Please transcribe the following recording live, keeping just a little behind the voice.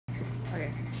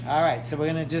All right, so we're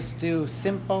going to just do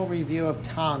simple review of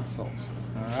tonsils.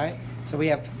 All right, so we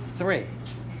have 3.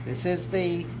 This is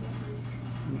the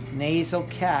nasal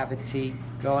cavity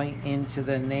going into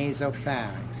the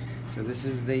nasopharynx. So this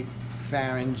is the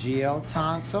pharyngeal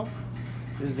tonsil.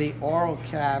 This is the oral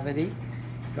cavity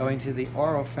going to the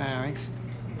oropharynx.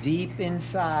 Deep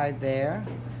inside there,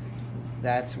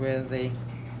 that's where the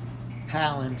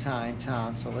palatine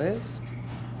tonsil is.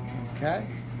 Okay,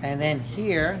 and then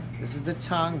here, this is the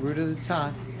tongue, root of the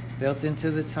tongue, built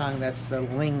into the tongue. That's the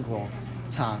lingual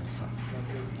tonsil.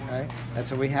 Okay,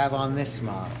 that's what we have on this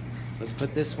model. So let's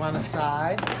put this one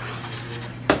aside.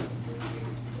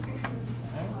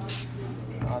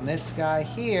 On this guy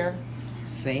here,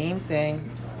 same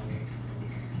thing.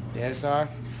 There's our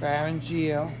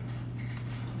pharyngeal,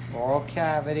 oral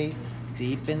cavity,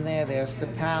 deep in there. There's the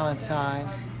palatine,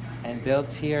 and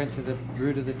built here into the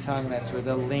root of the tongue. That's where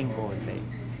the lingual would be.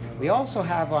 We also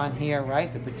have on here,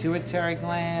 right, the pituitary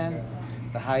gland,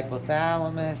 the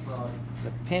hypothalamus,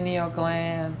 the pineal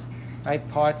gland, right,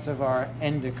 parts of our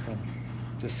endocrine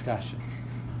discussion.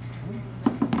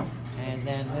 And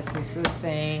then this is the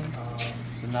same.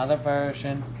 It's another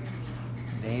version.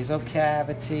 Nasal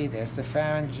cavity, there's the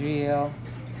pharyngeal,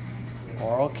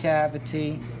 oral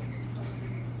cavity.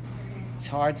 It's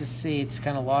hard to see, it's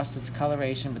kind of lost its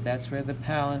coloration, but that's where the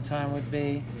palatine would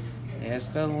be. There's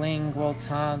the lingual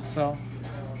tonsil,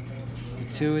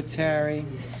 pituitary,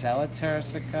 sella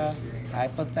turcica,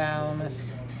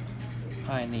 hypothalamus,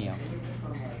 pineal.